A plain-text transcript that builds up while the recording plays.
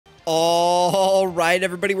All right,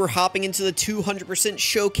 everybody, we're hopping into the 200%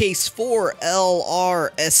 showcase for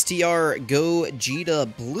LR STR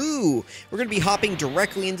Gogeta Blue. We're going to be hopping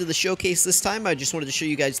directly into the showcase this time. I just wanted to show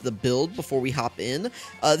you guys the build before we hop in.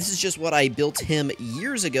 This is just what I built him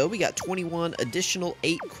years ago. We got 21 additional,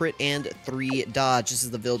 8 crit, and 3 dodge. This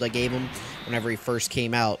is the build I gave him whenever he first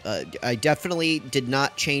came out. I definitely did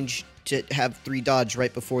not change to have 3 dodge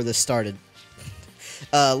right before this started.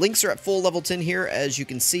 Links are at full level 10 here, as you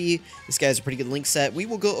can see. This guy has a pretty good link set. We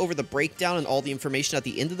will go over the breakdown and all the information at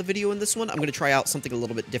the end of the video in this one. I'm going to try out something a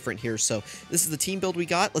little bit different here. So this is the team build we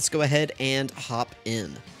got. Let's go ahead and hop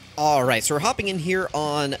in. Alright, so we're hopping in here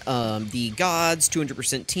on the Gods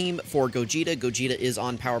 200% team for Gogeta. Gogeta is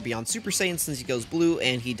on Power Beyond Super Saiyan since he goes blue,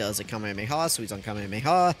 and he does a Kamehameha, so he's on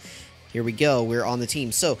Kamehameha. Here we go, we're on the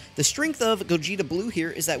team. So, the strength of Gogeta Blue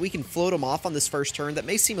here is that we can float him off on this first turn. That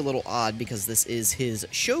may seem a little odd because this is his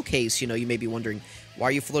showcase. You know, you may be wondering, why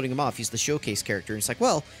are you floating him off? He's the showcase character. And it's like,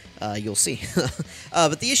 well, you'll see.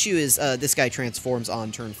 But the issue is this guy transforms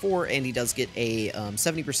on turn 4, and he does get a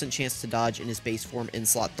 70% chance to dodge in his base form in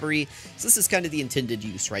slot 3. So this is kind of the intended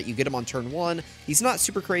use, right? You get him on turn 1. He's not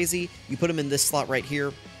super crazy. You put him in this slot right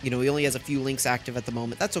here. You know, he only has a few links active at the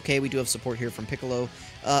moment. That's okay. We do have support here from Piccolo.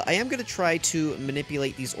 I am going to try to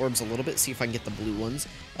manipulate these orbs a little bit, see if I can get the blue ones.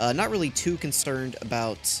 Not really too concerned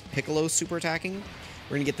about Piccolo super attacking.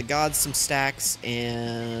 We're going to get the Gods some stacks,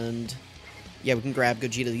 and yeah, we can grab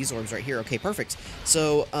Gogeta these orbs right here. Okay, perfect.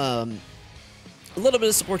 So, a little bit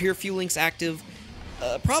of support here, a few links active.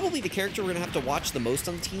 Probably the character we're going to have to watch the most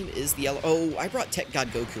on the team is the Oh, I brought Tech God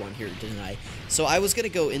Goku on here, didn't I? So I was going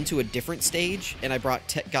to go into a different stage, and I brought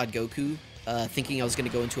Tech God Goku, thinking I was going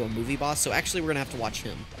to go into a movie boss. So actually, we're going to have to watch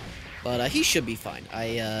him. But he should be fine.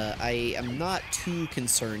 I am not too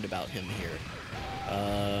concerned about him here.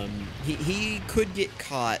 He could get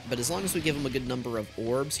caught, but as long as we give him a good number of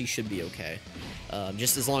orbs, he should be okay.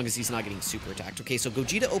 Just as long as he's not getting super attacked. Okay, so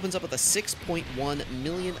Gogeta opens up with a 6.1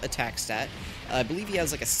 million attack stat. I believe he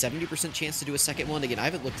has like a 70% chance to do a second one. Again, I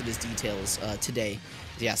haven't looked at his details today.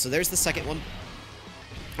 Yeah, so there's the second one.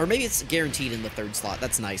 Or maybe it's guaranteed in the third slot.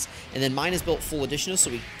 That's nice. And then mine is built full additional, so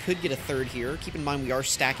we could get a third here. Keep in mind we are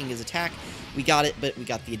stacking his attack. We got it, but we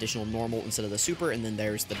got the additional normal instead of the super, and then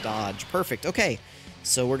there's the dodge. Perfect. Okay,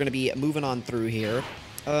 so we're going to be moving on through here.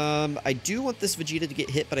 I do want this Vegeta to get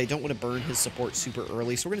hit, but I don't want to burn his support super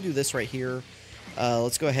early, so we're going to do this right here.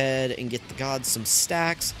 Let's go ahead and get the Gods some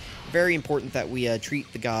stacks. Very important that we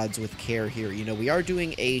treat the Gods with care here. You know, we are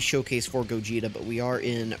doing a showcase for Gogeta, but we are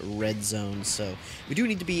in red zone, so we do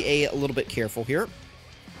need to be a little bit careful here.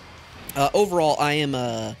 Overall, I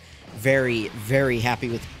am very, very happy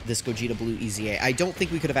with this Gogeta Blue EZA. I don't think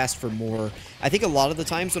we could have asked for more. I think a lot of the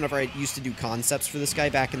times whenever I used to do concepts for this guy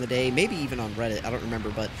back in the day, maybe even on Reddit, I don't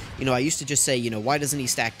remember, but, you know, I used to just say, you know, why doesn't he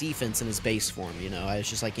stack defense in his base form? You know, I was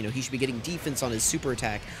just like, you know, he should be getting defense on his super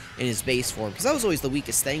attack in his base form, because that was always the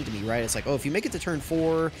weakest thing to me, right? It's like, oh, if you make it to turn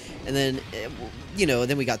 4, and then, you know,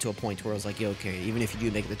 then we got to a point where I was like, yeah, okay, even if you do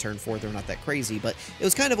make it to turn 4, they're not that crazy, but it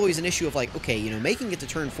was kind of always an issue of like, okay, you know, making it to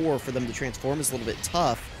turn 4 for them to transform is a little bit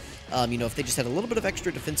tough. You know, if they just had a little bit of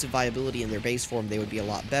extra defensive viability in their base form, they would be a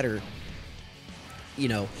lot better. You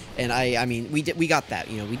know, and I mean, we got that.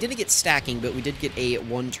 You know, we didn't get stacking, but we did get a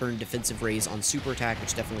 1-turn defensive raise on super attack,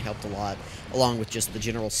 which definitely helped a lot, along with just the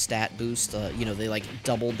general stat boost. You know, they like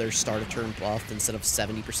doubled their start of turn buff. Instead of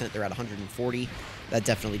 70%, they're at 140. That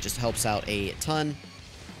definitely just helps out a ton.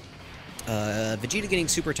 Vegeta getting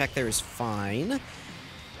super attack there is fine.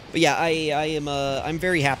 But yeah, I'm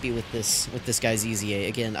very happy with this guy's EZA.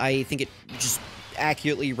 Again, I think it just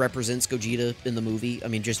accurately represents Gogeta in the movie. I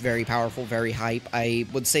mean, just very powerful, very hype. I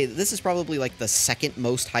would say that this is probably like the second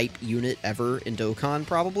most hype unit ever in Dokkan,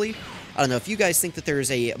 probably. I don't know, if you guys think that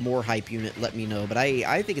there's a more hype unit, let me know. But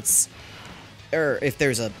I think it's, or if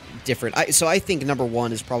there's a different, so I think number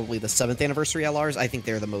 1 is probably the 7th anniversary LRs. I think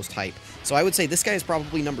they're the most hype. So I would say this guy is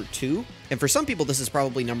probably number 2. And for some people, this is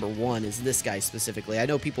probably number 1, is this guy specifically. I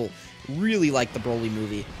know people really like the Broly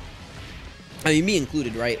movie. I mean, me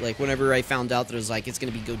included, right? Like, whenever I found out that it was like, it's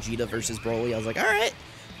going to be Gogeta versus Broly, I was like, all right,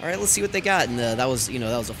 let's see what they got. And that was, you know,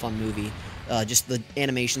 that was a fun movie. Just the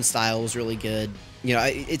animation style was really good. You know,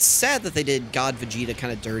 it's sad that they did God Vegeta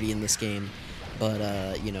kind of dirty in this game.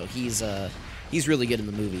 But, you know, he's really good in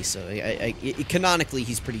the movie, so canonically,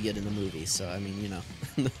 he's pretty good in the movie, so, I mean, you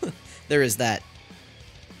know, there is that.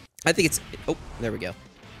 I think it's, oh, there we go.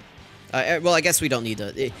 Well, I guess we don't need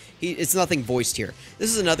to, it's nothing voiced here.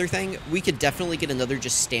 This is another thing, we could definitely get another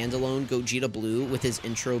just standalone Gogeta Blue with his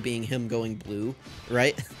intro being him going blue,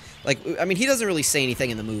 right? Like, I mean, he doesn't really say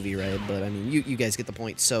anything in the movie, right? But, I mean, you guys get the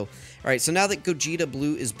point. So, alright, so now that Gogeta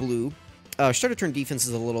Blue is blue, Start of turn defense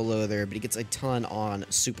is a little low there, but he gets a ton on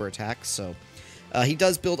super attacks, so he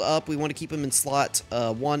does build up. We want to keep him in slot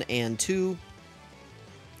 1 and 2.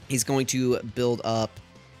 He's going to build up...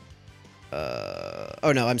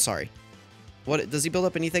 oh, no, I'm sorry. What does he build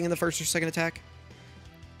up anything in the first or second attack?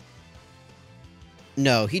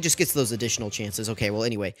 No, he just gets those additional chances. Okay, well,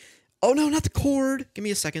 anyway. Oh, no, not the cord. Give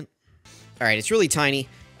me a second. All right, it's really tiny.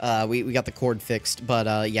 We got the cord fixed,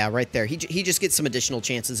 but yeah, right there. He just gets some additional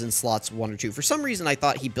chances in slots 1 or 2. For some reason, I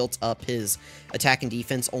thought he built up his attack and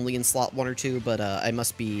defense only in slot 1 or 2, but I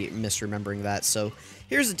must be misremembering that. So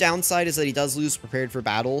here's the downside is that he does lose prepared for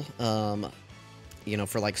battle. You know,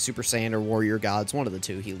 for like Super Saiyan or Warrior Gods, one of the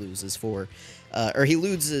two he loses for. Or he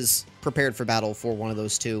loses prepared for battle for one of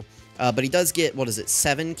those two. But he does get, what is it,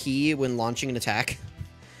 7 ki when launching an attack.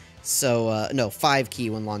 So, no, 5 ki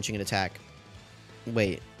when launching an attack.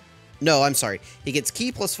 Wait. No, I'm sorry. He gets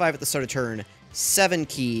ki plus 5 at the start of turn, 7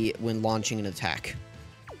 ki when launching an attack.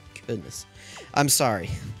 Goodness. I'm sorry.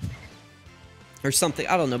 Or something.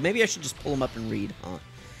 I don't know. Maybe I should just pull him up and read, huh?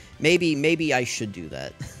 Maybe I should do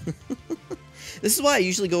that. This is why I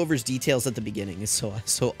usually go over his details at the beginning, so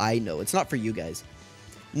I know. It's not for you guys.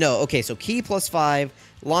 No, okay, so ki plus 5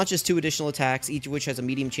 launches 2 additional attacks, each of which has a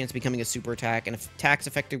medium chance of becoming a super attack, and attacks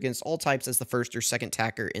effective against all types as the first or second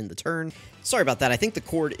attacker in the turn. Sorry about that. I think the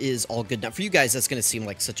cord is all good now. For you guys, that's going to seem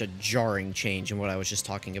like such a jarring change in what I was just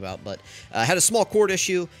talking about, but I had a small cord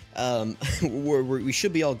issue. We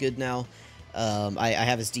should be all good now. I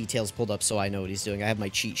have his details pulled up so I know what he's doing. I have my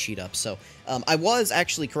cheat sheet up. So I was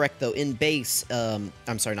actually correct, though. In base,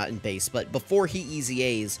 I'm sorry, not in base, but before he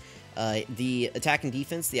EZAs, the attack and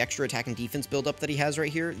defense, the extra attack and defense buildup that he has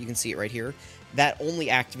right here, you can see it right here, that only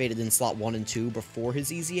activated in slot 1 and 2 before his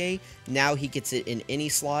EZA. Now he gets it in any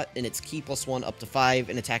slot, and it's ki plus 1 up to 5,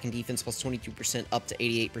 and attack and defense plus 22% up to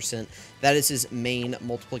 88%. That is his main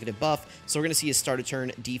multiplicative buff. So we're going to see his start of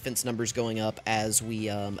turn defense numbers going up as we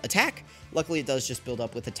attack. Luckily, it does just build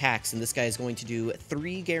up with attacks, and this guy is going to do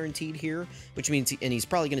 3 guaranteed here, which means, and he's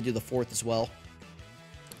probably going to do the 4th as well.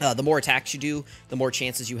 The more attacks you do, the more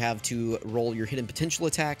chances you have to roll your hidden potential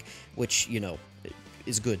attack, which, you know,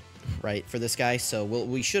 is good, right, for this guy. So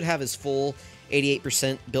we should have his full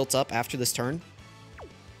 88% built up after this turn.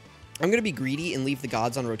 I'm going to be greedy and leave the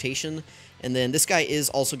gods on rotation. And then this guy is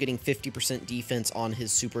also getting 50% defense on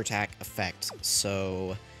his super attack effect.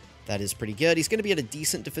 So that is pretty good. He's going to be at a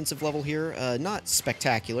decent defensive level here. Not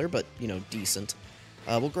spectacular, but, you know, decent.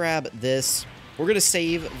 We'll grab this. We're going to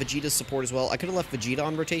save Vegeta's support as well. I could have left Vegeta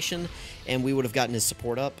on rotation, and we would have gotten his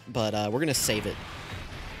support up, but we're going to save it.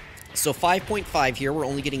 So 5.5 here, we're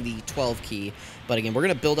only getting the 12 ki, but again, we're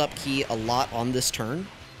going to build up ki a lot on this turn.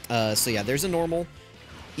 So yeah, there's a normal.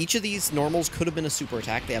 Each of these normals could have been a super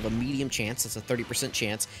attack. They have a medium chance. That's a 30%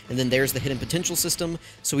 chance. And then there's the hidden potential system.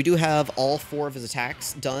 So we do have all 4 of his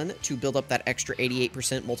attacks done to build up that extra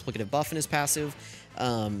 88% multiplicative buff in his passive.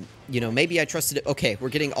 You know, maybe I trusted it. Okay, we're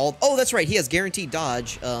getting all... Oh, that's right. He has guaranteed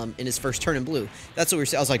dodge in his first turn in blue. That's what we were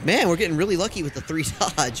saying. I was like, man, we're getting really lucky with the 3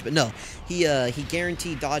 dodge. But no, he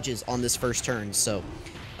guaranteed dodges on this first turn. So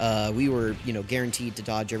we were, you know, guaranteed to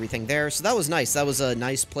dodge everything there. So that was nice. That was a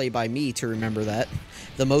nice play by me to remember that.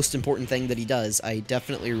 The most important thing that he does. I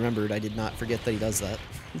definitely remembered. I did not forget that he does that.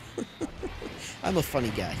 I'm a funny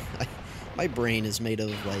guy. My brain is made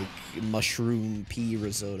of, like, mushroom pea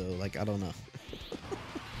risotto. Like, I don't know.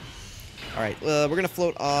 Alright, we're going to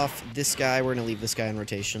float off this guy. We're going to leave this guy in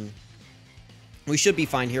rotation. We should be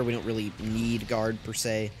fine here. We don't really need guard, per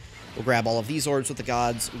se. We'll grab all of these orbs with the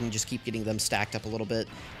gods. We can just keep getting them stacked up a little bit.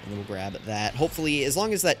 And then we'll grab that. Hopefully, as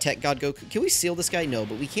long as that tech god go... Can we seal this guy? No,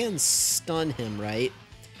 but we can stun him, right?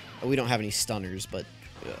 We don't have any stunners, but...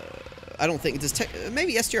 I don't think... Does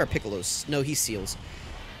maybe STR Piccolo's... No, he seals.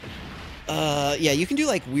 Yeah, you can do,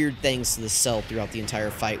 like, weird things to this cell throughout the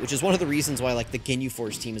entire fight, which is one of the reasons why, like, the Ginyu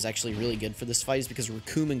Force team is actually really good for this fight, is because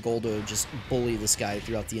Raccoon and Goldo just bully this guy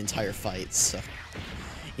throughout the entire fight, so...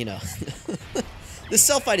 You know... This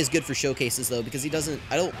cell fight is good for showcases, though, because he doesn't...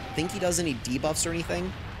 I don't think he does any debuffs or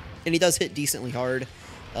anything. And he does hit decently hard.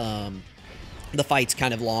 The fight's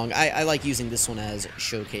kind of long. I like using this one as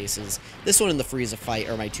showcases. This one and the Frieza fight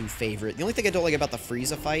are my 2 favorite. The only thing I don't like about the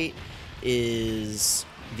Frieza fight is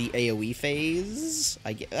the AoE phase.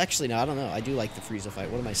 Actually, no, I don't know. I do like the Frieza fight.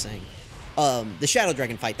 What am I saying? The Shadow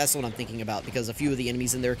Dragon fight, that's the one I'm thinking about, because a few of the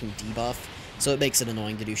enemies in there can debuff. So it makes it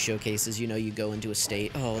annoying to do showcases. You know, you go into a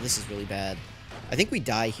state... Oh, this is really bad. I think we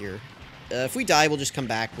die here. If we die, we'll just come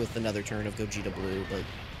back with another turn of Gogeta Blue, but...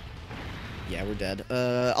 Yeah, we're dead.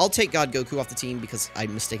 I'll take God Goku off the team because I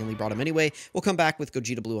mistakenly brought him anyway. We'll come back with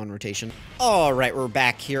Gogeta Blue on rotation. All right, we're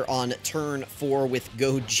back here on turn 4 with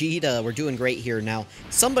Gogeta. We're doing great here. Now,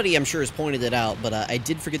 somebody I'm sure has pointed it out, but I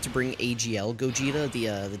did forget to bring AGL Gogeta,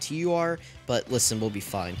 the TUR, but listen, we'll be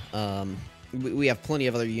fine. We have plenty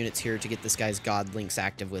of other units here to get this guy's God links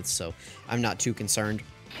active with, so I'm not too concerned.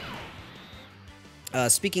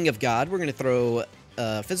 Speaking of God, we're going to throw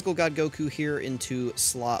Physical God Goku here into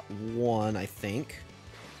slot 1, I think.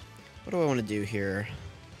 What do I want to do here?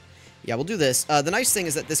 Yeah, we'll do this. The nice thing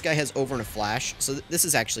is that this guy has Over and a Flash, so this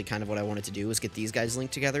is actually kind of what I wanted to do, is get these guys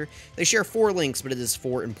linked together. They share 4 links, but it is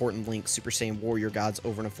 4 important links: Super Saiyan Warrior Gods,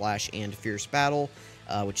 Over and a Flash, and Fierce Battle,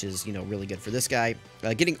 which is, you know, really good for this guy.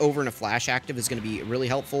 Getting Over and a Flash active is going to be really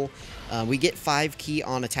helpful. We get 5 ki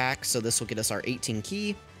on attack, so this will get us our 18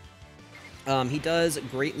 ki. He does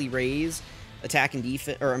greatly raise attack and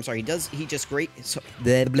defense, or I'm sorry, he just blah,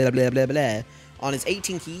 blah, blah, blah, blah. On his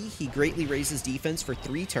 18 ki, he greatly raises defense for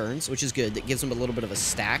 3 turns, which is good. That gives him a little bit of a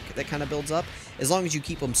stack that kind of builds up, as long as you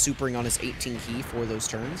keep him supering on his 18 ki for those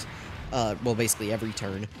turns. Well, basically every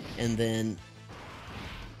turn. And then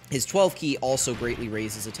his 12 ki also greatly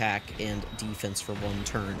raises attack and defense for 1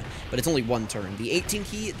 turn, but it's only 1 turn. The 18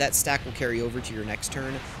 ki, that stack will carry over to your next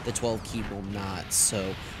turn. The 12 ki will not.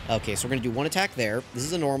 So, okay, so we're going to do 1 attack there. This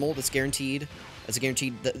is a normal. That's guaranteed. That's a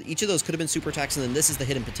guaranteed. Each of those could have been super attacks, and then this is the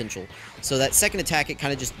hidden potential. So that second attack, it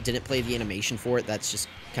kind of just didn't play the animation for it. That's just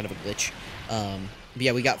kind of a glitch. But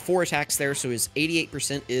yeah, we got 4 attacks there, so his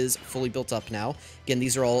 88% is fully built up now. Again,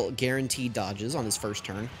 these are all guaranteed dodges on his first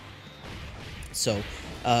turn. So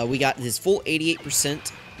we got his full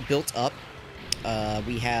 88% built up.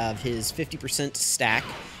 We have his 50% stack.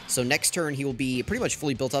 So next turn, he will be pretty much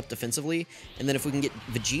fully built up defensively. And then if we can get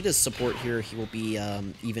Vegeta's support here, he will be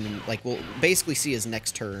even, like, we'll basically see his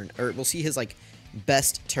next turn, or we'll see his, like,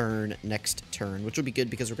 best turn next turn, which will be good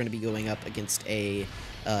because we're going to be going up against a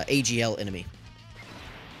AGL enemy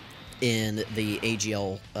in the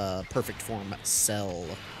AGL perfect form Cell.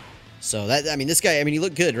 So that, I mean, this guy, I mean, he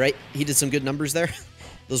looked good, right? He did some good numbers there.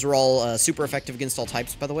 Those were all super effective against all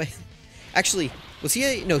types, by the way. Actually, was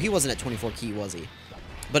he no, he wasn't at 24 ki, was he?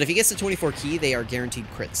 But if he gets to 24 ki, they are guaranteed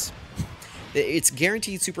crits. It's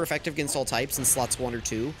guaranteed super effective against all types in slots 1 or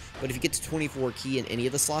 2, but if you get to 24 ki in any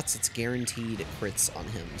of the slots, it's guaranteed crits on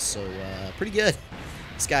him. So, pretty good.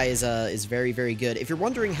 This guy is very, very good. If you're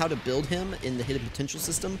wondering how to build him in the hidden potential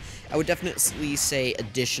system, I would definitely say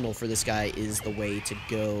additional for this guy is the way to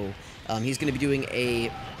go. He's going to be doing a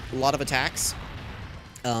lot of attacks,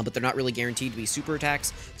 but they're not really guaranteed to be super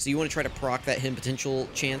attacks, so you want to try to proc that hidden potential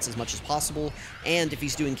chance as much as possible. And if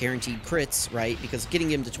he's doing guaranteed crits, right, because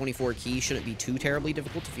getting him to 24 ki shouldn't be too terribly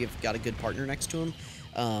difficult if you've got a good partner next to him.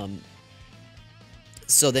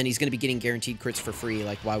 So then he's going to be getting guaranteed crits for free.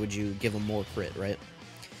 Like, why would you give him more crit, right?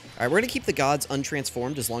 All right, we're going to keep the gods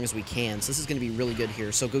untransformed as long as we can, so this is going to be really good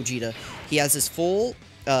here. So Gogeta, he has his full,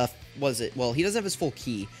 well, he doesn't have his full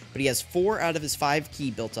ki, but he has 4 out of his 5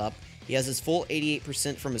 ki built up. He has his full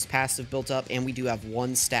 88% from his passive built up, and we do have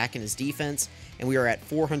 1 stack in his defense, and we are at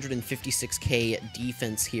 456k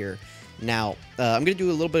defense here. Now, I'm going to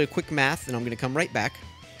do a little bit of quick math, and I'm going to come right back.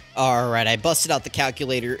 Alright, I busted out the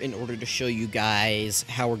calculator in order to show you guys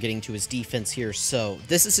how we're getting to his defense here. So,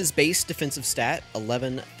 this is his base defensive stat,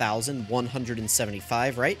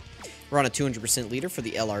 11,175, right? We're on a 200% leader for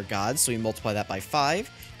the LR Gods, so we multiply that by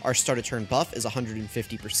 5. Our start of turn buff is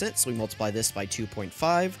 150%, so we multiply this by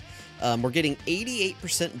 2.5. We're getting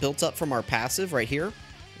 88% built up from our passive right here.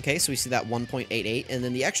 Okay, so we see that 1.88, and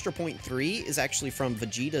then the extra 0.3 is actually from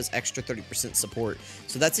Vegeta's extra 30% support.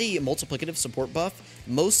 So that's a multiplicative support buff.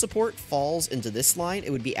 Most support falls into this line. It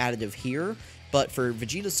would be additive here, but for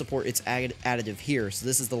Vegeta's support, it's additive here. So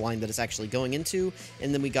this is the line that it's actually going into.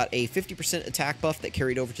 And then we got a 50% attack buff that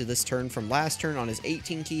carried over to this turn from last turn on his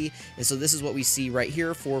 18 ki. And so this is what we see right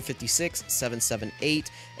here, 456, 778.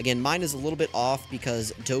 Again, mine is a little bit off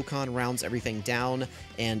because Dokkan rounds everything down,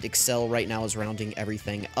 and Excel right now is rounding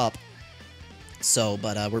everything up. So,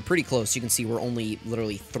 but we're pretty close. You can see we're only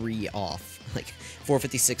literally 3 off. Like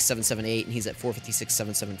 456, 778, and he's at 456,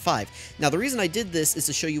 775. Now, the reason I did this is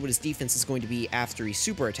to show you what his defense is going to be after he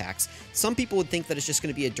super attacks. Some people would think that it's just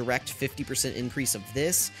going to be a direct 50% increase of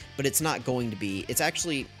this, but it's not going to be. It's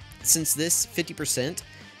actually, since this 50%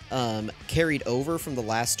 carried over from the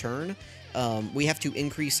last turn, we have to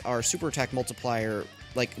increase our super attack multiplier.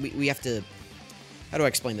 Like, we have to, how do I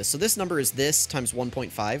explain this? So this number is this times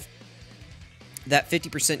 1.5. That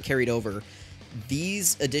 50% carried over.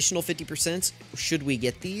 These additional 50%, should we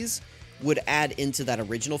get these, would add into that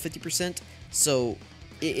original 50%. So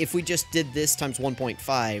if we just did this times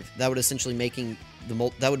 1.5, that would essentially make the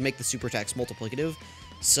super attacks multiplicative.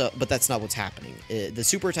 So, but that's not what's happening. The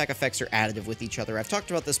super attack effects are additive with each other. I've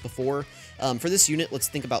talked about this before. For this unit, let's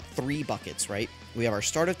think about 3 buckets, right? We have our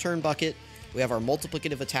start of turn bucket, we have our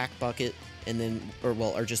multiplicative attack bucket, and then,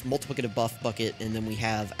 or just multiplicative buff bucket, and then we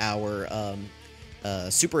have our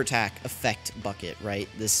super attack effect bucket, right?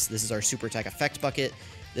 This is our super attack effect bucket.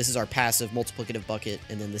 This is our passive multiplicative bucket,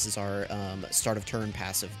 and then this is our start of turn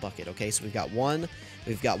passive bucket. Okay, so we've got one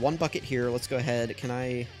bucket here. Let's go ahead. Can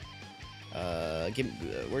I?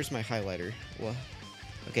 Where's my highlighter? Well,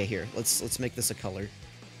 okay, here. Let's make this a color.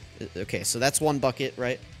 Okay, so that's one bucket,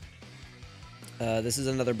 right? This is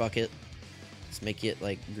another bucket. Let's make it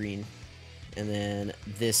like green, and then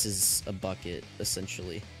this is a bucket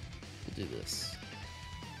essentially. We'll do this.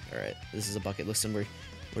 All right, this is a bucket. Listen, we're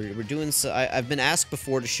doing so. I've been asked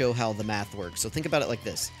before to show how the math works. So think about it like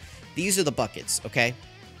this. These are the buckets, okay?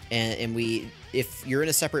 And if you're in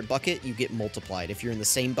a separate bucket, you get multiplied. If you're in the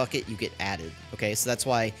same bucket, you get added. Okay, so that's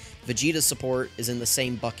why Vegeta's support is in the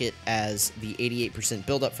same bucket as the 88%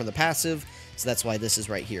 buildup from the passive. So that's why this is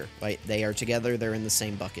right here, right? They are together, they're in the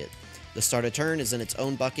same bucket. The start of turn is in its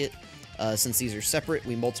own bucket. Since these are separate,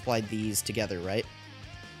 we multiplied these together, right?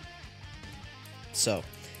 So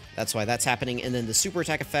that's why that's happening. And then the super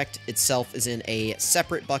attack effect itself is in a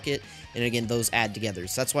separate bucket. And again, those add together.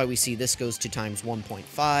 So that's why we see this goes to times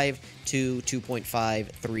 1.5, 2,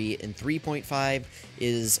 2.5, 3, and 3.5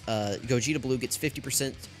 is Gogeta Blue gets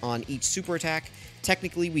 50% on each super attack.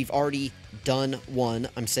 Technically, we've already done one.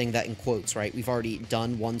 I'm saying that in quotes, right? We've already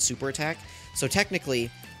done one super attack. So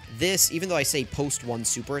technically, this, even though I say post one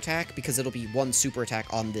super attack, because it'll be one super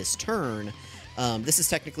attack on this turn, this is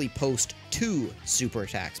technically post 2 super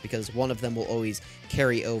attacks, because one of them will always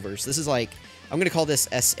carry over. So this is like, I'm going to call this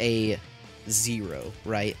SA0,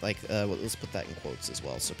 right? Like, well, let's put that in quotes as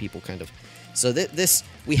well, so people kind of... So this,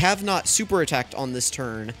 we have not super attacked on this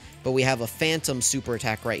turn, but we have a phantom super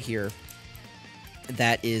attack right here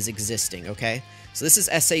that is existing, okay? So this is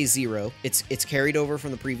SA0. It's carried over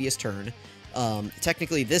from the previous turn.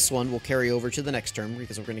 Technically, this one will carry over to the next turn,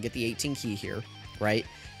 because we're going to get the 18 key here, right?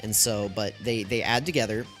 And so, but they add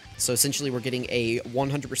together. So essentially, we're getting a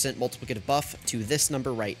 100% multiplicative buff to this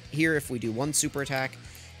number right here if we do one super attack,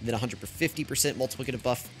 then 150% multiplicative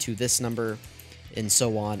buff to this number, and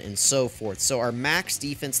so on and so forth. So our max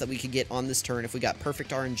defense that we could get on this turn if we got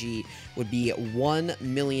perfect RNG would be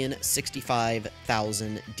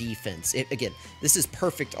 1,065,000 defense. Again, this is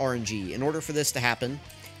perfect RNG. In order for this to happen,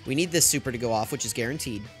 we need this super to go off, which is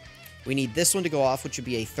guaranteed. We need this one to go off, which would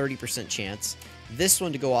be a 30% chance. This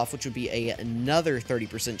one to go off, which would be another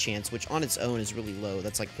 30% chance, which on its own is really low.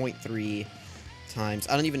 That's like 0.3 times.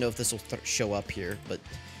 I don't even know if this will show up here, but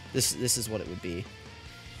this is what it would be.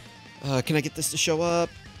 Can I get this to show up?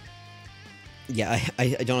 Yeah, I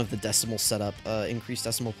don't have the decimal set up. Increased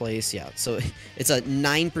decimal place, yeah. So it's a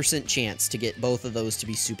 9% chance to get both of those to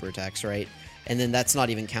be super attacks, right? And then that's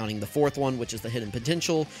not even counting the fourth one, which is the hidden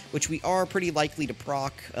potential, which we are pretty likely to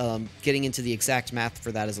proc. Getting into the exact math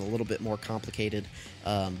for that is a little bit more complicated.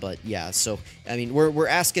 But yeah, so, I mean, we're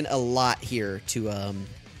asking a lot here to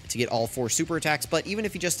get all 4 super attacks. But even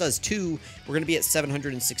if he just does 2, we're going to be at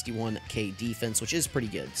 761k defense, which is pretty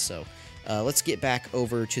good. So let's get back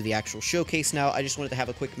over to the actual showcase now. I just wanted to have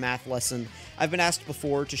a quick math lesson. I've been asked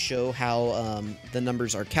before to show how the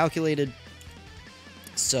numbers are calculated.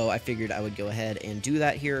 So I figured I would go ahead and do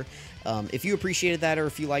that here. If you appreciated that or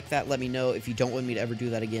if you like that, let me know. If you don't want me to ever do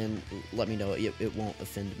that again, let me know. It won't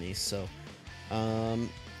offend me. So,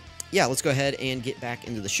 yeah, let's go ahead and get back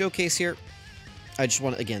into the showcase here. I just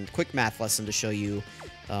want, again, quick math lesson to show you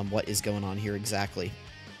what is going on here exactly.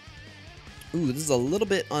 Ooh, this is a little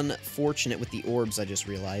bit unfortunate with the orbs, I just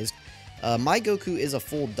realized. My Goku is a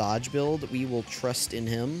full dodge build. We will trust in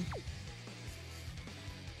him.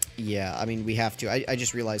 Yeah, I mean, we have to. I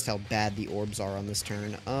just realized how bad the orbs are on this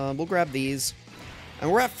turn. We'll grab these.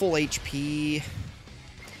 And we're at full HP.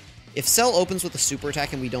 If Cell opens with a super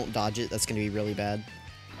attack and we don't dodge it, that's going to be really bad.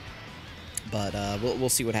 But we'll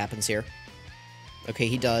see what happens here. Okay,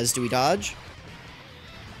 he does. Do we dodge?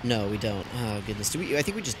 No, we don't. Oh, goodness. I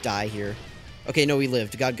think we just die here. Okay, no, we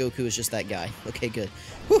lived. God Goku is just that guy. Okay, good.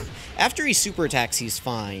 Whew. After he super attacks, he's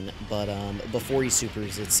fine. But before he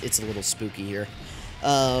supers, it's a little spooky here.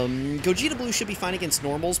 Gogeta Blue should be fine against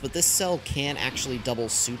normals, but this Cell can actually double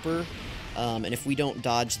super. And if we don't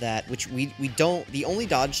dodge that, which we don't, the only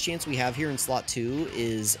dodge chance we have here in slot 2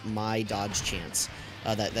 is my dodge chance.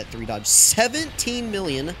 That 3 dodge. 17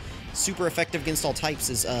 million super effective against all types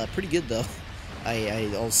is pretty good, though.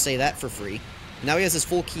 I'll say that for free. Now he has his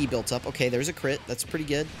full key built up. Okay, there's a crit. That's pretty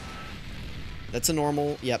good. That's a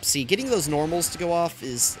normal. Yep, see, getting those normals to go off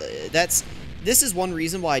is, this is one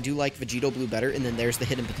reason why I do like Vegito Blue better, and then there's the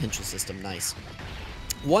hidden potential system. Nice.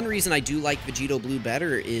 One reason I do like Vegito Blue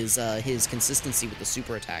better is his consistency with the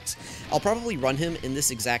super attacks. I'll probably run him in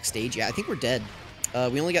this exact stage. Yeah, I think we're dead.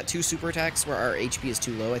 We only got 2 super attacks where our HP is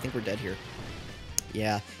too low. I think we're dead here.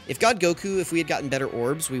 Yeah, if God Goku, if we had gotten better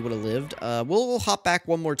orbs, we would have lived. We'll hop back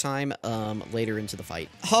one more time later into the fight.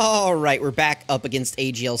 All right, we're back up against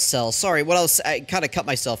AGL Cell. Sorry, I kind of cut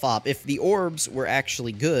myself off. If the orbs were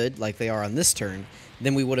actually good, like they are on this turn,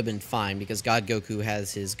 then we would have been fine, because God Goku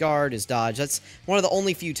has his guard, his dodge. That's one of the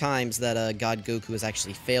only few times that God Goku has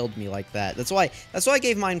actually failed me like that. That's why I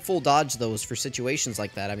gave mine full dodge, those, for situations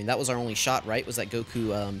like that. I mean, that was our only shot, right? Was that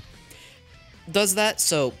Goku does that,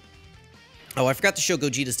 so... Oh, I forgot to show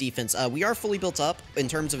Gogeta's defense. We are fully built up in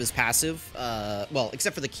terms of his passive. Well,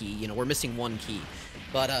 except for the key. You know, we're missing 1 key.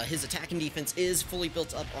 But his attack and defense is fully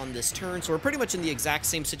built up on this turn, so we're pretty much in the exact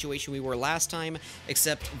same situation we were last time,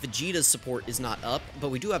 except Vegeta's support is not up, but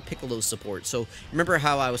we do have Piccolo's support. So remember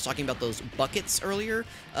how I was talking about those buckets earlier?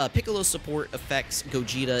 Piccolo's support affects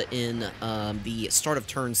Gogeta in the start of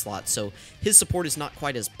turn slot, so his support is not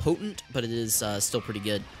quite as potent, but it is still pretty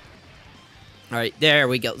good. All right, there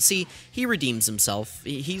we go. See, he redeems himself.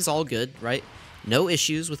 He's all good, right? No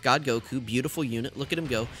issues with God Goku. Beautiful unit. Look at him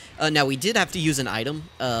go. Now, we did have to use an item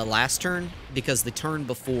last turn, because the turn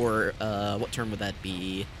before... what turn would that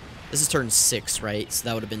be? This is turn 6, right? So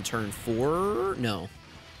that would have been turn 4? No.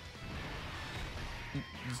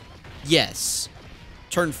 Yes.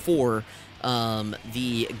 Turn 4,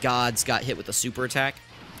 the gods got hit with a super attack,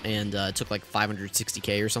 and took like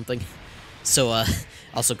 560k or something. So,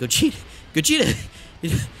 also, Gogeta,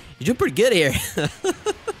 you're doing pretty good here.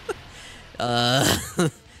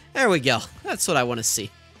 There we go. That's what I want to see.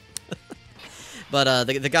 But,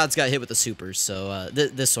 the gods got hit with the supers, so,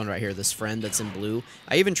 this one right here, this friend that's in blue,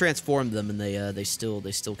 I even transformed them, and they still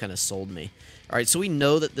kind of sold me. Alright, so we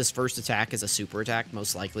know that this first attack is a super attack,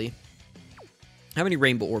 most likely. How many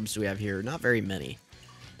rainbow orbs do we have here? Not very many.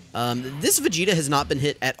 This Vegeta has not been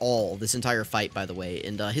hit at all this entire fight, by the way,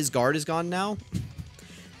 and his guard is gone now.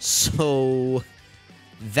 So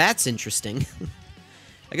that's interesting.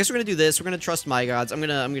 I guess we're gonna do this. We're gonna trust my gods. I'm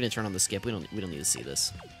gonna turn on the skip. We don't need to see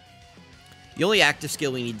this. The only active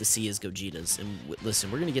skill we need to see is Gogeta's, and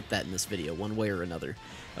listen, we're gonna get that in this video, one way or another.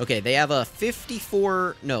 Okay, they have a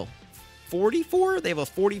 44. They have a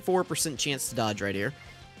 44% chance to dodge right here.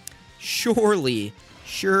 Surely,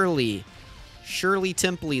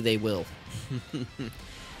 Temply, they will.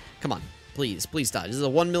 Come on. Please dodge. This is a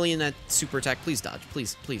 1 million at super attack. Please dodge.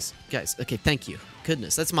 Please. Guys, okay, thank you.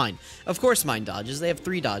 Goodness, that's mine. Of course mine dodges. They have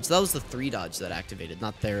 3 dodge. That was the 3 dodge that activated,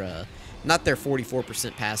 not their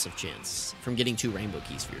 44% passive chance from getting 2 rainbow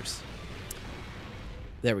key spheres.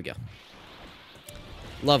 There we go.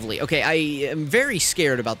 Lovely. Okay, I am very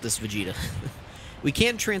scared about this Vegeta. We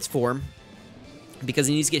can't transform, because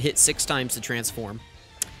he needs to get hit 6 times to transform.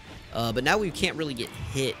 But now we can't really get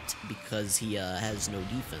hit because he has no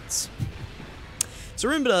defense. So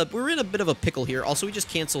we're in a bit of a pickle here. Also, we just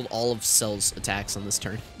canceled all of Cell's attacks on this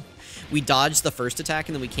turn. We dodged the first attack,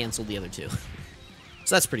 and then we canceled the other 2.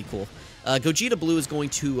 So that's pretty cool. Gogeta Blue is going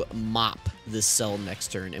to mop this Cell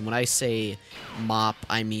next turn. And when I say mop,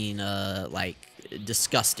 I mean, like,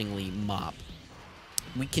 disgustingly mop.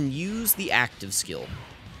 We can use the active skill.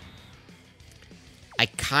 I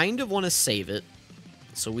kind of want to save it.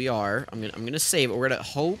 So we are. I'm gonna save it. We're gonna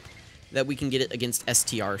hope that we can get it against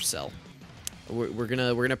STR Cell. We're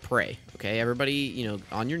gonna pray. Okay, everybody, you know,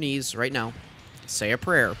 on your knees right now. Say a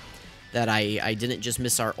prayer that I didn't just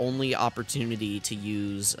miss our only opportunity to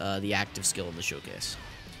use the active skill in the showcase.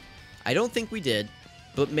 I don't think we did,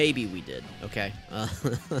 but maybe we did. Okay.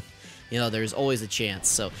 You know, there's always a chance.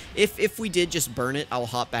 So if we did just burn it, I'll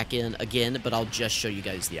hop back in again, but I'll just show you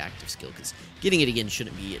guys the active skill, because getting it again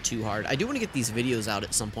shouldn't be too hard. I do want to get these videos out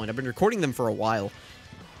at some point. I've been recording them for a while.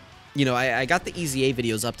 You know, I got the EZA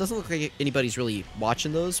videos up. Doesn't look like anybody's really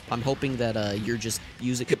watching those. I'm hoping that you're just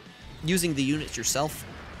using the units yourself.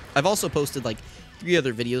 I've also posted like 3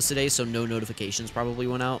 other videos today, so no notifications probably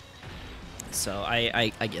went out. So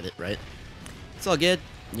I get it, right? It's all good.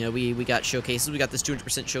 You know, we got showcases. We got this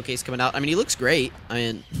 200% showcase coming out. I mean, he looks great. I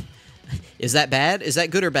mean, is that bad? Is that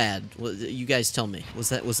good or bad? Well, you guys tell me. Was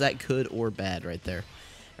that good or bad right there?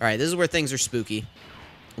 All right, this is where things are spooky.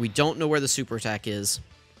 We don't know where the super attack is.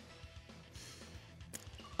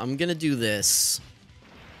 I'm going to do this.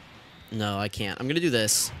 No, I can't. I'm going to do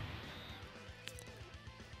this.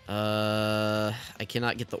 I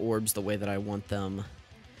cannot get the orbs the way that I want them.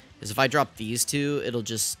 Because if I drop these 2, it'll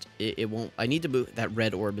just... It won't... I need to move... That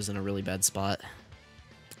red orb is in a really bad spot.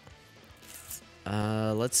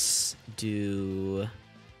 Let's do...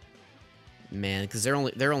 Man, because they're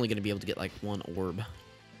only going to be able to get, like, one orb.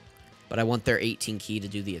 But I want their 18 key to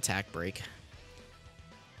do the attack break.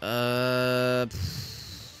 It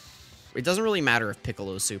doesn't really matter if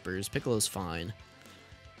Piccolo supers. Piccolo's fine.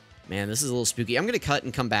 Man, this is a little spooky. I'm going to cut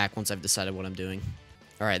and come back once I've decided what I'm doing.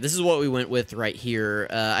 All right, this is what we went with right here.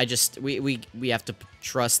 We have to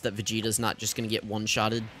trust that Vegeta's not just going to get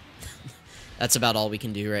one-shotted. That's about all we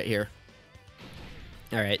can do right here.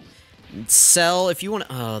 All right. Cell, if you want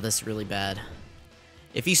to... Oh, that's really bad.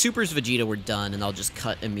 If he supers Vegeta, we're done, and I'll just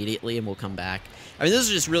cut immediately, and we'll come back. I mean, this is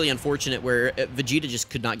just really unfortunate where Vegeta just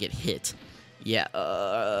could not get hit. Yeah,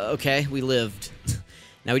 okay, we lived.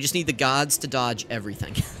 Now we just need the gods to dodge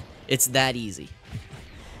everything. It's that easy.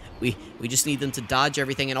 We just need them to dodge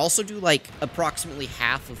everything, and also do, like, approximately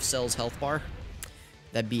half of Cell's health bar.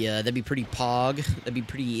 That'd be pretty pog. That'd be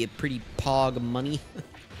pretty pog money.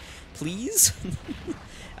 Please?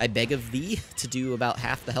 I beg of thee to do about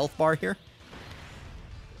half the health bar here.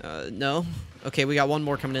 No. Okay, we got one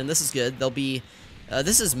more coming in. This is good. They'll be...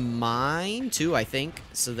 this is mine, too, I think.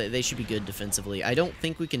 So they should be good defensively. I don't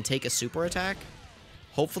think we can take a super attack.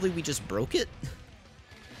 Hopefully we just broke it.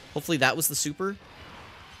 Hopefully that was the super.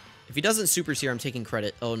 If he doesn't supers here, I'm taking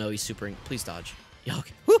credit. Oh, no, he's supering. Please dodge. Yeah,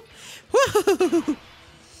 okay. Woo! Woo!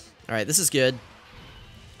 All right, this is good.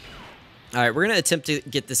 All right, we're going to attempt to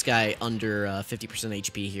get this guy under 50%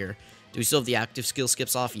 HP here. Do we still have the active skill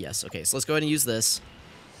skips off? Yes. Okay, so let's go ahead and use this.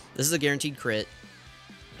 This is a guaranteed crit.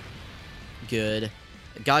 Good.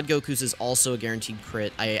 God Goku's is also a guaranteed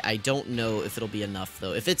crit. I don't know if it'll be enough,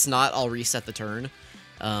 though. If it's not, I'll reset the turn.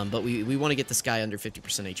 But we want to get this guy under 50%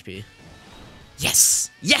 HP. Yes!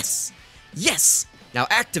 Yes! Yes! Now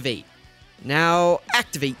activate! Now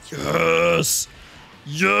activate! Yes!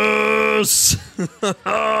 Yes!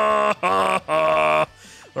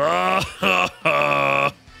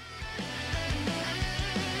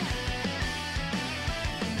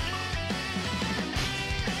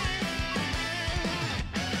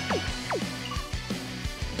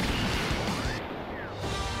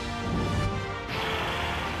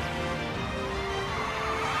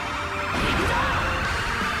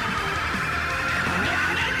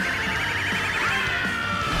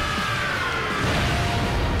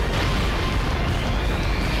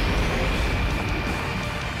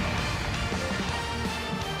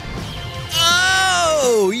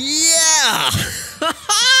 Oh, yeah!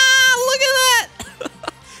 Look at that!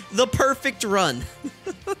 The perfect run.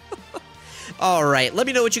 All right, let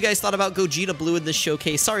me know what you guys thought about Gogeta Blue in this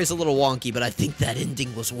showcase. Sorry it's a little wonky, but I think that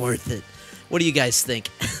ending was worth it. What do you guys think?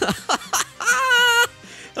 That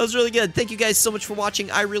was really good. Thank you guys so much for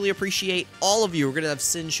watching. I really appreciate all of you. We're going to have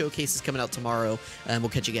Sin showcases coming out tomorrow, and we'll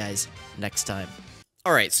catch you guys next time.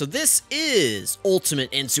 Alright, so this is Ultimate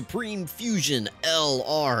and Supreme Fusion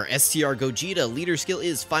LR STR Gogeta. Leader skill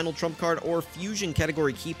is Final Trump Card or Fusion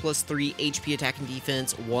category key plus 3 HP attack and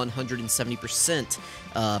defense 170%.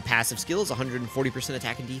 Passive skill is 140%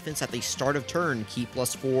 attack and defense at the start of turn, key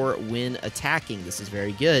plus 4 when attacking. This is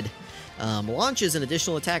very good. Launches an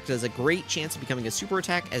additional attack that has a great chance of becoming a super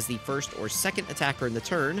attack as the first or second attacker in the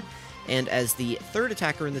turn. And as the third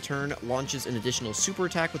attacker in the turn, launches an additional super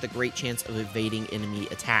attack with a great chance of evading enemy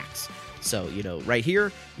attacks. So, you know, right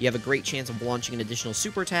here, you have a great chance of launching an additional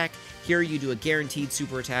super attack. Here, you do a guaranteed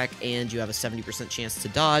super attack, and you have a 70% chance to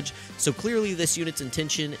dodge. So clearly, this unit's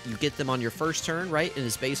intention, you get them on your first turn, right, in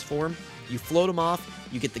his base form. You float them off,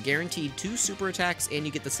 you get the guaranteed 2 super attacks, and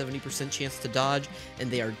you get the 70% chance to dodge, and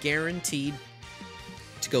they are guaranteed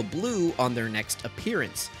to go blue on their next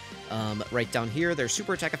appearance. Right down here, their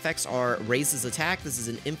super attack effects are raises attack. This is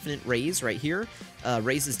an infinite raise right here.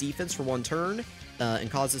 Raises defense for 1 turn and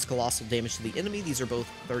causes colossal damage to the enemy. These are both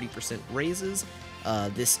 30% raises.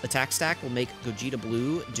 This attack stack will make Gogeta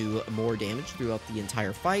Blue do more damage throughout the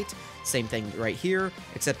entire fight. Same thing right here,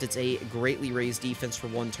 except it's a greatly raised defense for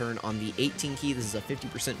 1 turn on the 18 key. This is a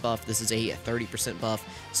 50% buff. This is a 30% buff.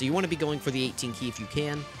 So you want to be going for the 18 key if you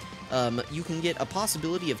can. You can get a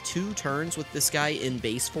possibility of 2 turns with this guy in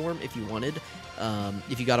base form if you wanted.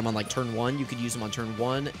 If you got him on like turn 1, you could use him on turn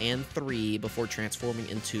 1 and 3 before transforming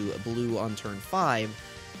into blue on turn 5.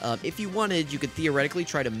 If you wanted, you could theoretically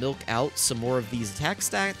try to milk out some more of these attack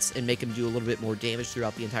stats and make him do a little bit more damage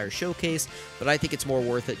throughout the entire showcase, but I think it's more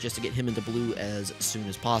worth it just to get him into blue as soon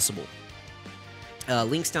as possible.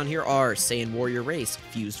 Links down here are Saiyan Warrior Race,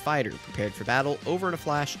 Fused Fighter, Prepared for Battle, Over in a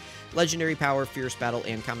Flash, Legendary Power, Fierce Battle,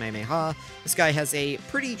 and Kamehameha. This guy has a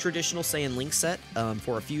pretty traditional Saiyan Link set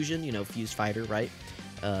for a fusion, you know, Fused Fighter, right?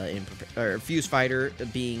 Fused Fighter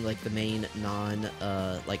being like the main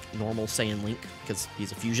like normal Saiyan Link because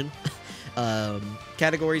he's a fusion.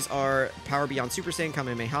 Categories are Power Beyond Super Saiyan,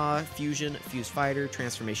 Kamehameha, Fusion, Fused Fighter,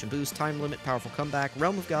 Transformation Boost, Time Limit, Powerful Comeback,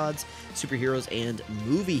 Realm of Gods, Superheroes, and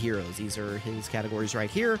Movie Heroes. These are his categories right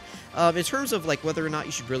here. In terms of like whether or not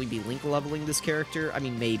you should really be link leveling this character, I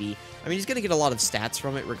mean, maybe. I mean, he's going to get a lot of stats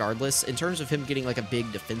from it regardless. In terms of him getting like a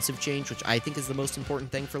big defensive change, which I think is the most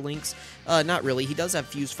important thing for links, not really. He does have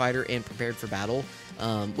Fused Fighter and Prepared for Battle,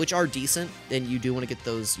 which are decent, and you do want to get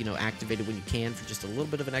those, you know, activated when you can for just a little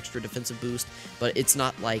bit of an extra defensive boost, but it's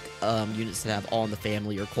not like units that have All in the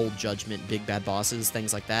Family or Cold Judgment, Big Bad Bosses,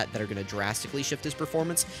 things like that are going to drastically shift his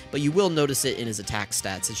performance, but you will notice it in his attack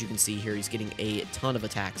stats. As you can see here, he's getting a ton of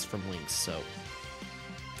attacks from links, so...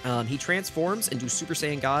 he transforms into Super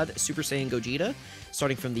Saiyan God, Super Saiyan Gogeta,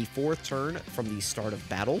 starting from the 4th turn from the start of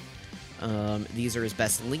battle. These are his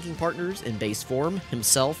best linking partners in base form.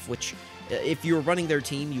 Himself, which, if you're running their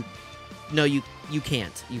team, you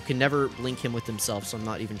can't. You can never link him with himself, so I'm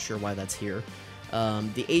not even sure why that's here.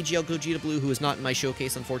 The AGL Gogeta Blue, who is not in my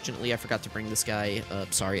showcase, unfortunately. I forgot to bring this guy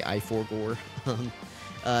up. Sorry, I4 Gore.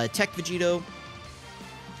 Tech Vegito.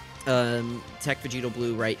 Tech Vegito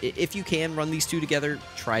Blue, right? If you can run these two together,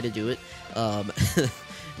 try to do it.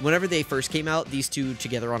 Whenever they first came out, these two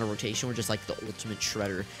together on a rotation were just like the ultimate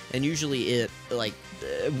shredder. And usually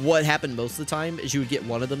what happened most of the time is you would get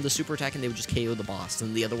one of them to super attack and they would just KO the boss,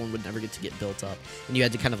 and the other one would never get to get built up. And you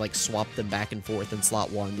had to kind of like swap them back and forth in slot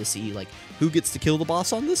 1 to see like who gets to kill the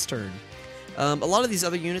boss on this turn. A lot of these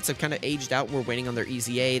other units have kind of aged out. We're waiting on their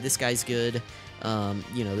EZA. This guy's good.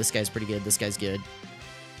 You know, this guy's pretty good. This guy's good.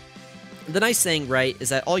 The nice thing, right, is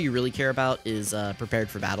that all you really care about is Prepared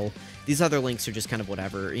for Battle. These other links are just kind of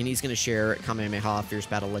whatever, and he's going to share Kamehameha, Fierce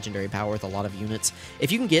Battle, Legendary Power with a lot of units.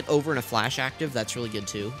 If you can get over in a Flash active, that's really good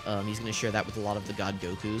too. He's going to share that with a lot of the God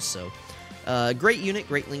Gokus, so great unit,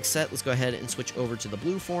 great link set. Let's go ahead and switch over to the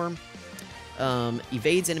blue form.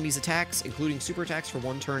 Evades enemies' attacks, including super attacks, for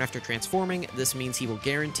 1 turn after transforming. This means he will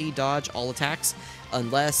guarantee dodge all attacks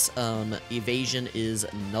unless evasion is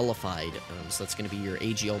nullified. So that's going to be your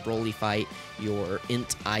AGL Broly fight, your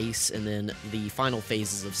Int Ice, and then the final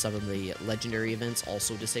phases of some of the legendary events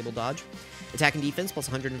also disable dodge. Attack and defense plus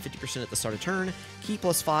 150% at the start of turn. Ki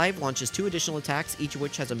plus 5 launches 2 additional attacks, each of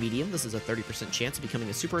which has a medium. This is a 30% chance of becoming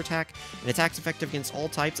a super attack. And attacks effective against all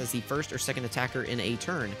types as the first or second attacker in a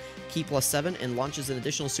turn. Ki plus 7 and launches an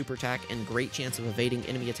additional super attack and great chance of evading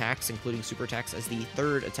enemy attacks, including super attacks, as the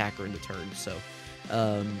 3rd attacker in the turn. So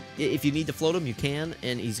if you need to float him, you can,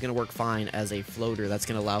 and he's going to work fine as a floater. That's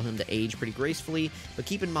going to allow him to age pretty gracefully, but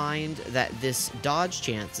keep in mind that this dodge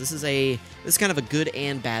chance, this is kind of a good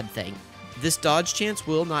and bad thing. This dodge chance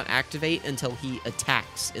will not activate until he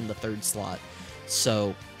attacks in the 3rd slot.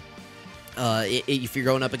 So, if you're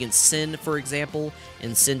going up against Sin, for example,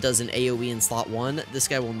 and Sin does an AoE in slot 1, this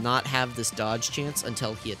guy will not have this dodge chance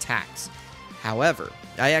until he attacks. However,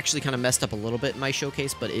 I actually kind of messed up a little bit in my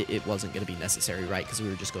showcase, but it wasn't going to be necessary, right? Because we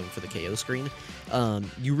were just going for the KO screen.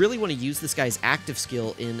 You really want to use this guy's active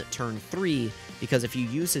skill in turn 3, because if you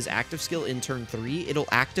use his active skill in turn 3, it'll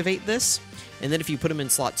activate this. And then if you put him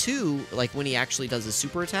in slot 2, like when he actually does his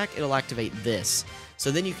super attack, it'll activate this.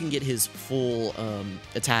 So then you can get his full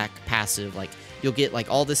attack passive. Like, you'll get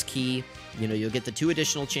like all this ki, you know, you'll get the 2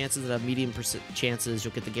 additional chances that have medium chances,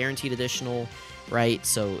 you'll get the guaranteed additional, right?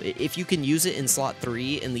 So if you can use it in slot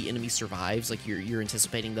 3 and the enemy survives, like you're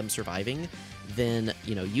anticipating them surviving, then,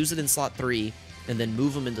 you know, use it in slot 3 and then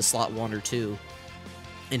move them into slot 1 or 2.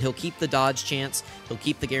 And he'll keep the dodge chance, he'll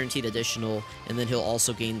keep the guaranteed additional, and then he'll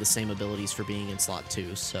also gain the same abilities for being in slot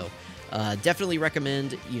 2. So definitely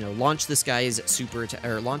recommend, you know, launch this guy's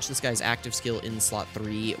launch this guy's active skill in slot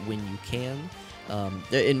 3 when you can.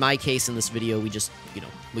 In my case, in this video, we just, you know,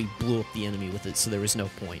 we blew up the enemy with it, so there was no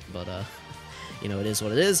point. But you know, it is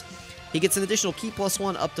what it is. He gets an additional Ki plus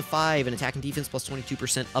 1 up to 5, and attack and defense plus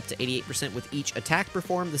 22% up to 88% with each attack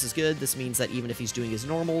performed. This is good. This means that even if he's doing his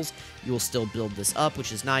normals, you will still build this up,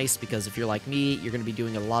 which is nice, because if you're like me, you're going to be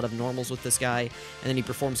doing a lot of normals with this guy. And then he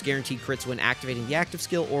performs guaranteed crits when activating the active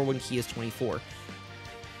skill or when Ki is 24.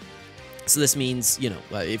 So this means, you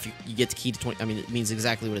know, if you get to Ki to 20, I mean, it means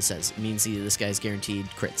exactly what it says. It means this guy's guaranteed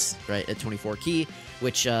crits, right, at 24 Ki,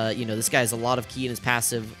 which, you know, this guy has a lot of Ki in his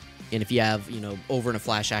passive. And if you have, you know, over in a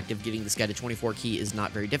flash active, getting this guy to 24 Ki is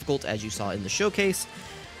not very difficult, as you saw in the showcase.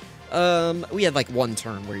 We had like 1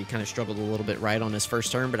 turn where he kind of struggled a little bit right on his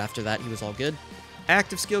first turn, but after that, he was all good.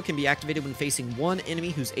 Active skill can be activated when facing one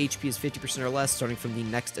enemy whose HP is 50% or less, starting from the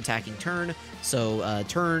next attacking turn. So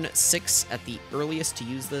turn 6 at the earliest to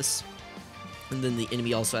use this. And then the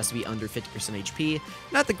enemy also has to be under 50% HP.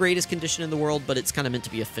 Not the greatest condition in the world, but it's kind of meant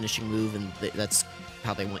to be a finishing move, and that's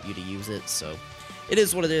how they want you to use it, so... It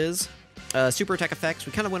is what it is. Super attack effects,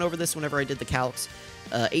 we kind of went over this whenever I did the calcs.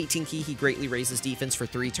 18 key, he greatly raises defense for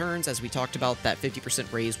 3 turns. As we talked about, that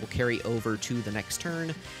 50% raise will carry over to the next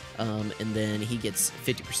turn. And then he gets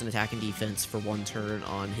 50% attack and defense for 1 turn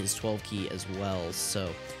on his 12 key as well. So,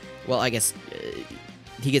 well, I guess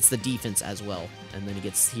he gets the defense as well. And then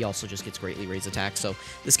he also just gets greatly raised attack. So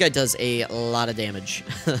this guy does a lot of damage.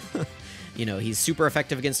 You know, he's super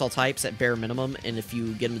effective against all types at bare minimum. And if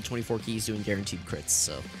you get him to 24 keys, doing guaranteed crits.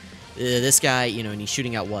 So this guy, you know, and he's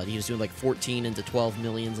shooting out what? He was doing like 14 into 12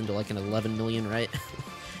 millions into like an 11 million, right?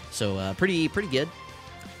 So pretty good.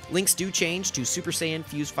 Links do change to Super Saiyan,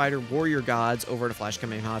 Fuse Fighter, Warrior Gods, over to Flash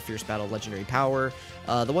Kamehameha, Fierce Battle, Legendary Power.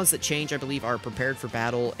 The ones that change, I believe, are Prepared for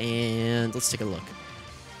Battle, and let's take a look.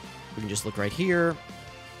 We can just look right here.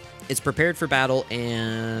 It's Prepared for Battle,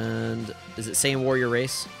 and is it Saiyan Warrior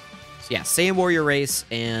Race? Yeah, Saiyan Warrior Race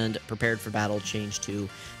and Prepared for Battle change to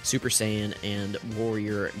Super Saiyan and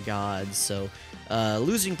Warrior Gods. So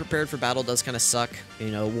losing Prepared for Battle does kind of suck.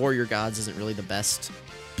 You know, Warrior Gods isn't really the best,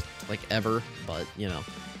 like, ever, but, you know,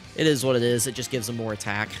 it is what it is. It just gives them more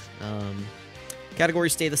attack.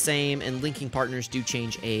 Categories stay the same, and linking partners do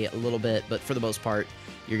change a little bit, but for the most part,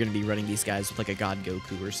 you're going to be running these guys with like a God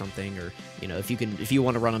Goku or something, or, you know, if you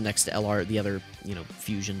want to run them next to LR, the other, you know,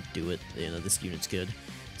 fusion, do it. You know, this unit's good.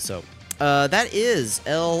 So that is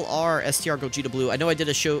LR STR Gogeta Blue. I know I did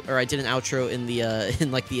a show, or I did an outro in the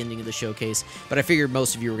in like the ending of the showcase, but I figured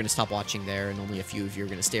most of you were going to stop watching there, and only a few of you are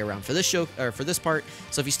going to stay around for this show, or for this part.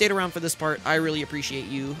 So if you stayed around for this part, I really appreciate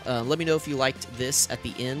you. Let me know if you liked this at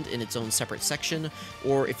the end in its own separate section,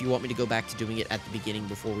 or if you want me to go back to doing it at the beginning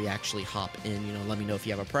before we actually hop in. You know, let me know if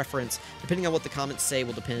you have a preference. Depending on what the comments say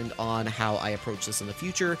will depend on how I approach this in the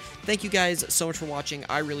future. Thank you guys so much for watching.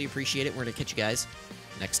 I really appreciate it. We're going to catch you guys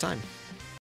next time.